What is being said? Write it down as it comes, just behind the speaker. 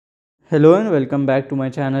Hello and welcome back to my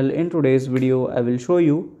channel. In today's video I will show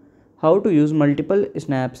you how to use multiple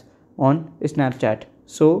snaps on Snapchat.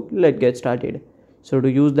 So let's get started. So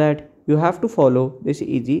to use that you have to follow this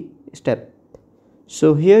easy step.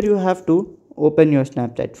 So here you have to open your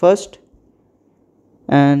Snapchat first,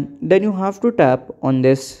 and then you have to tap on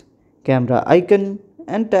this camera icon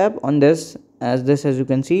and tap on this as you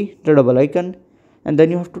can see the double icon, and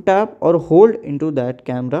then you have to tap or hold into that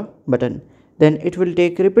camera button. Then it will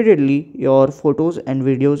take repeatedly your photos and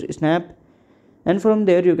videos snap, and from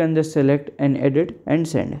there you can just select and edit and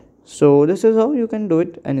send. So this is how you can do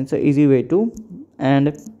it, and it's an easy way too.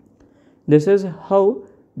 And this is how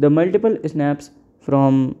the multiple snaps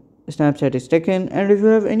from Snapchat is taken. And if you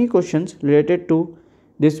have any questions related to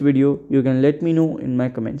this video, you can let me know in my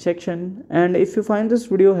comment section. And if you find this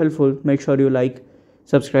video helpful, make sure you like,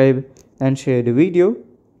 subscribe and share the video.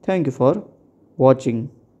 Thank you for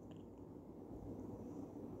watching.